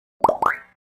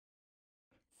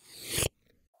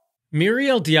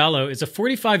Muriel Diallo is a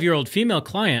 45-year-old female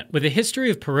client with a history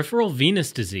of peripheral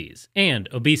venous disease and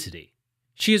obesity.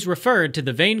 She is referred to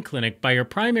the vein clinic by her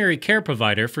primary care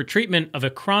provider for treatment of a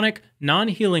chronic,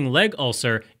 non-healing leg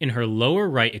ulcer in her lower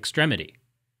right extremity.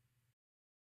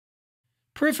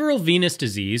 Peripheral venous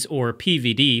disease, or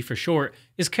PVD for short,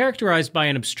 is characterized by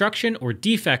an obstruction or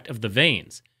defect of the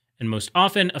veins, and most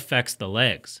often affects the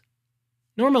legs.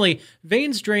 Normally,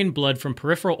 veins drain blood from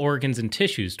peripheral organs and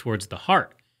tissues towards the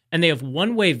heart, and they have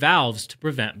one-way valves to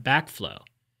prevent backflow.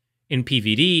 In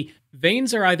PVD,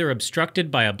 veins are either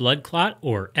obstructed by a blood clot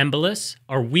or embolus,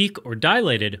 are weak or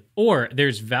dilated, or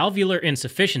there's valvular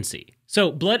insufficiency,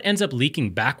 so blood ends up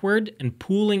leaking backward and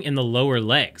pooling in the lower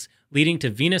legs, leading to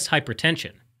venous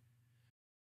hypertension.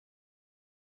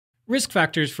 Risk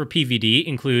factors for PVD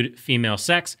include female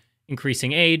sex,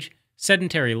 increasing age,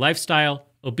 sedentary lifestyle,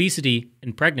 obesity,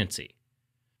 and pregnancy.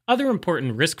 Other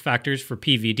important risk factors for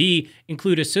PVD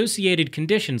include associated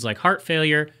conditions like heart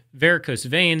failure, varicose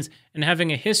veins, and having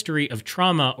a history of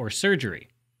trauma or surgery.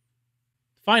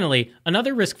 Finally,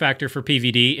 another risk factor for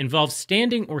PVD involves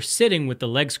standing or sitting with the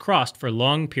legs crossed for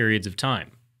long periods of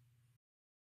time.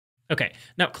 Okay,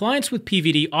 now clients with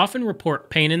PVD often report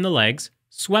pain in the legs,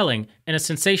 swelling, and a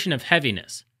sensation of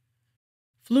heaviness.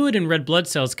 Fluid and red blood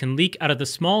cells can leak out of the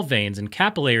small veins and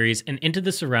capillaries and into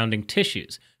the surrounding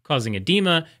tissues, causing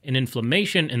edema and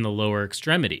inflammation in the lower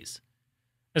extremities.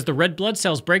 As the red blood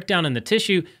cells break down in the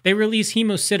tissue, they release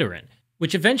hemosiderin,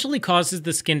 which eventually causes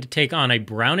the skin to take on a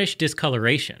brownish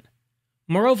discoloration.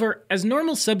 Moreover, as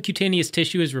normal subcutaneous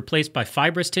tissue is replaced by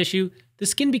fibrous tissue, the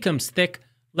skin becomes thick,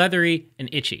 leathery, and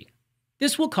itchy.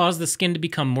 This will cause the skin to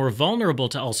become more vulnerable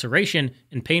to ulceration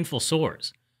and painful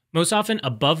sores, most often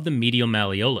above the medial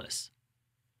malleolus.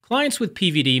 Clients with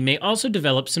PVD may also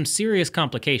develop some serious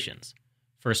complications.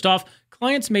 First off,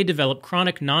 clients may develop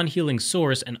chronic non-healing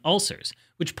sores and ulcers,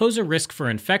 which pose a risk for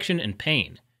infection and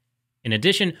pain. In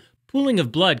addition, pooling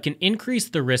of blood can increase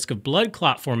the risk of blood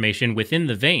clot formation within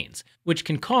the veins, which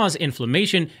can cause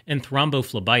inflammation and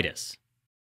thrombophlebitis.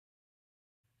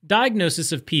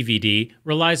 Diagnosis of PVD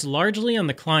relies largely on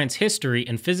the client's history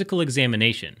and physical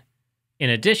examination.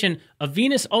 In addition, a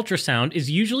venous ultrasound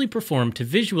is usually performed to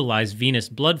visualize venous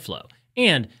blood flow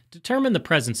and determine the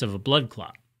presence of a blood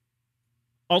clot.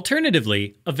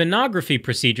 Alternatively, a venography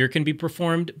procedure can be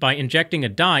performed by injecting a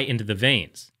dye into the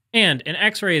veins, and an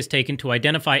X-ray is taken to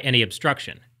identify any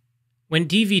obstruction. When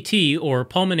DVT or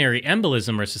pulmonary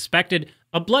embolism are suspected,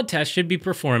 a blood test should be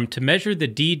performed to measure the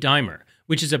D-dimer,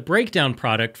 which is a breakdown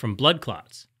product from blood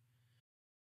clots.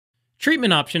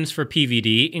 Treatment options for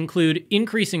PVD include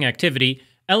increasing activity,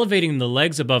 elevating the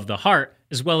legs above the heart,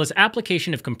 as well as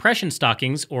application of compression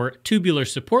stockings or tubular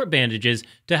support bandages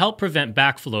to help prevent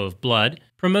backflow of blood,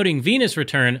 promoting venous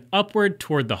return upward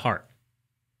toward the heart.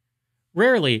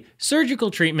 Rarely,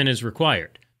 surgical treatment is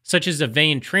required, such as a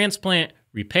vein transplant,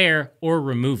 repair, or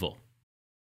removal.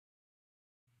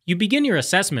 You begin your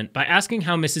assessment by asking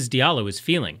how Mrs. Diallo is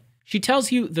feeling. She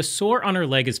tells you the sore on her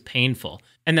leg is painful,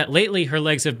 and that lately her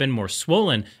legs have been more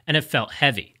swollen and have felt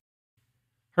heavy.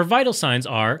 Her vital signs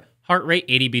are heart rate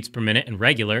 80 beats per minute and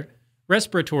regular,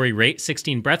 respiratory rate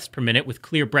 16 breaths per minute with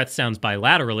clear breath sounds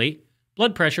bilaterally,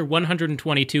 blood pressure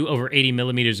 122 over 80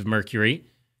 millimeters of mercury,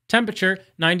 temperature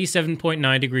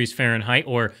 97.9 degrees Fahrenheit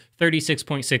or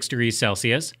 36.6 degrees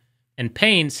Celsius, and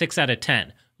pain 6 out of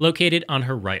 10, located on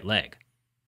her right leg.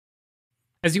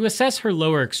 As you assess her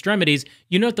lower extremities,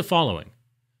 you note the following.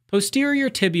 Posterior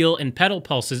tibial and pedal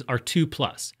pulses are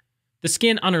 2+. The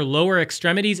skin on her lower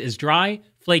extremities is dry,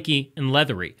 flaky, and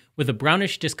leathery, with a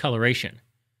brownish discoloration.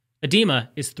 Edema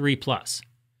is 3+.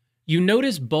 You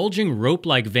notice bulging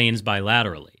rope-like veins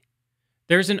bilaterally.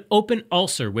 There's an open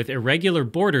ulcer with irregular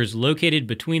borders located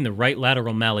between the right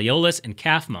lateral malleolus and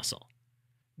calf muscle.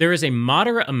 There is a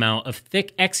moderate amount of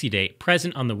thick exudate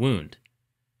present on the wound.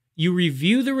 You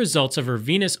review the results of her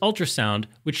venous ultrasound,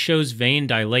 which shows vein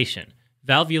dilation,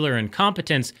 valvular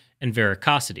incompetence, and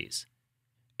varicosities.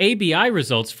 ABI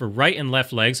results for right and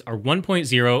left legs are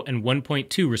 1.0 and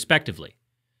 1.2 respectively.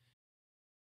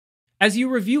 As you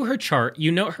review her chart,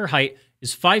 you note her height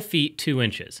is 5 feet 2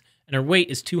 inches, and her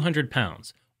weight is 200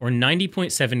 pounds, or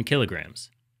 90.7 kilograms.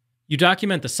 You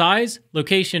document the size,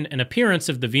 location, and appearance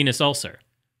of the venous ulcer.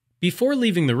 Before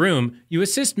leaving the room, you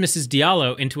assist Mrs.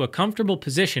 Diallo into a comfortable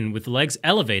position with legs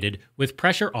elevated with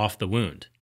pressure off the wound.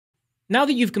 Now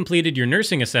that you've completed your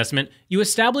nursing assessment, you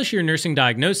establish your nursing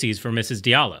diagnoses for Mrs.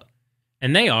 Diallo.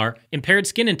 And they are impaired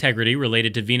skin integrity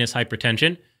related to venous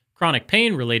hypertension, chronic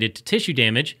pain related to tissue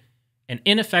damage, and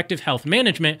ineffective health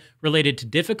management related to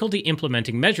difficulty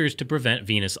implementing measures to prevent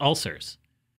venous ulcers.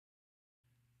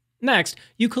 Next,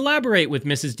 you collaborate with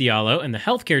Mrs. Diallo and the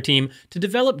healthcare team to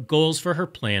develop goals for her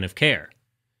plan of care.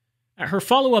 At her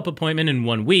follow-up appointment in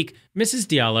 1 week, Mrs.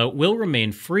 Diallo will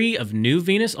remain free of new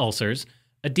venous ulcers,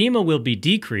 edema will be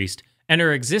decreased, and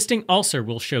her existing ulcer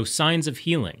will show signs of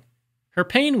healing. Her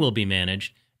pain will be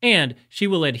managed, and she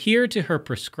will adhere to her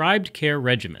prescribed care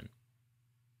regimen.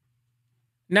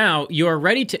 Now, you are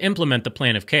ready to implement the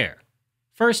plan of care.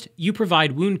 First, you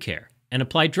provide wound care and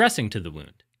apply dressing to the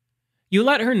wound. You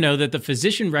let her know that the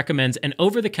physician recommends an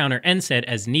over-the-counter NSAID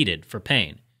as needed for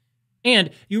pain.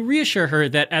 And you reassure her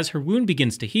that as her wound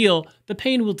begins to heal, the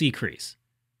pain will decrease.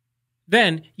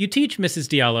 Then, you teach Mrs.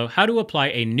 Diallo how to apply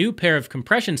a new pair of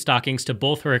compression stockings to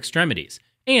both her extremities,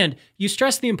 and you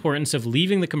stress the importance of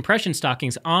leaving the compression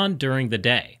stockings on during the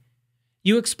day.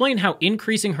 You explain how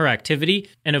increasing her activity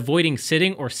and avoiding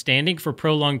sitting or standing for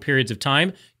prolonged periods of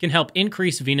time can help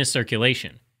increase venous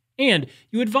circulation. And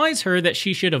you advise her that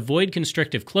she should avoid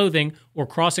constrictive clothing or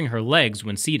crossing her legs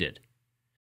when seated.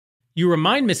 You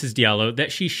remind Mrs. Diallo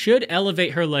that she should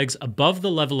elevate her legs above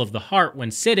the level of the heart when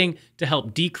sitting to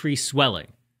help decrease swelling.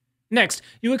 Next,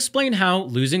 you explain how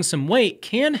losing some weight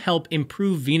can help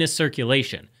improve venous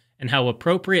circulation and how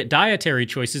appropriate dietary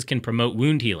choices can promote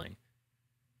wound healing.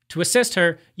 To assist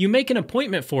her, you make an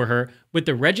appointment for her with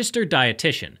the registered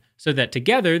dietitian so that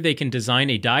together they can design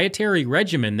a dietary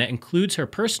regimen that includes her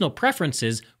personal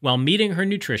preferences while meeting her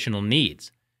nutritional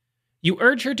needs. You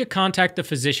urge her to contact the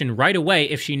physician right away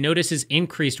if she notices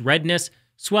increased redness,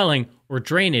 swelling, or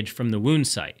drainage from the wound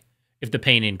site, if the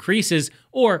pain increases,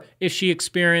 or if she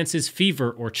experiences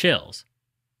fever or chills.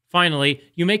 Finally,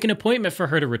 you make an appointment for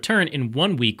her to return in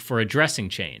 1 week for a dressing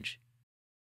change.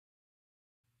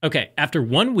 Okay, after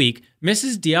 1 week,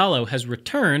 Mrs. Diallo has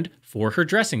returned for her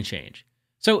dressing change.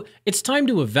 So it's time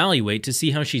to evaluate to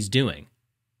see how she's doing.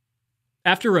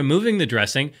 After removing the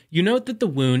dressing, you note that the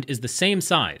wound is the same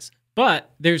size,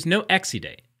 but there's no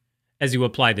exudate. As you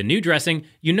apply the new dressing,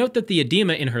 you note that the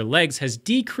edema in her legs has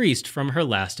decreased from her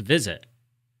last visit.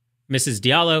 Mrs.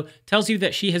 Diallo tells you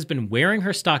that she has been wearing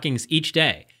her stockings each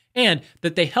day, and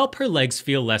that they help her legs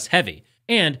feel less heavy,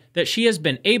 and that she has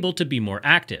been able to be more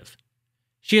active.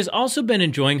 She has also been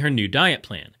enjoying her new diet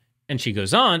plan, and she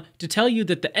goes on to tell you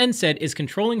that the NSAID is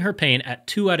controlling her pain at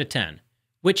 2 out of 10,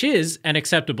 which is an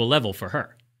acceptable level for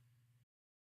her.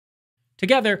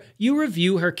 Together, you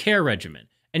review her care regimen,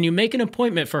 and you make an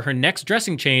appointment for her next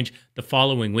dressing change the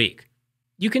following week.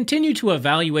 You continue to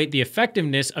evaluate the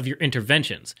effectiveness of your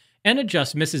interventions and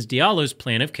adjust Mrs. Diallo's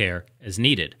plan of care as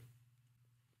needed.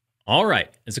 Alright,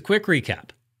 as a quick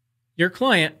recap. Your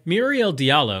client, Muriel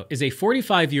Diallo, is a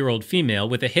 45-year-old female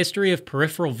with a history of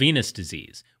peripheral venous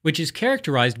disease, which is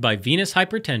characterized by venous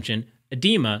hypertension,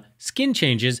 edema, skin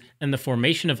changes, and the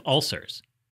formation of ulcers.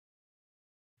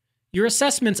 Your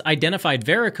assessments identified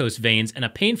varicose veins and a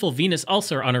painful venous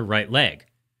ulcer on her right leg.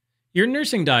 Your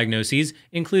nursing diagnoses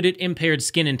included impaired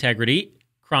skin integrity,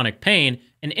 chronic pain,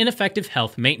 and ineffective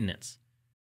health maintenance.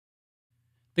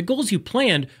 The goals you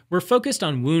planned were focused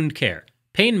on wound care,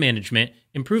 pain management,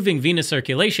 improving venous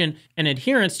circulation, and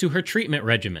adherence to her treatment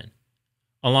regimen.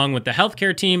 Along with the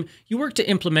healthcare team, you work to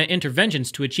implement interventions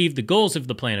to achieve the goals of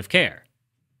the plan of care.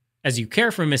 As you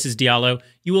care for Mrs. Diallo,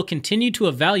 you will continue to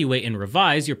evaluate and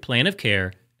revise your plan of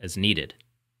care as needed.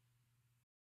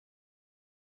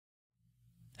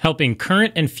 Helping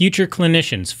current and future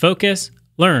clinicians focus,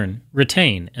 learn,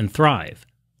 retain, and thrive.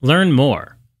 Learn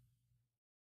more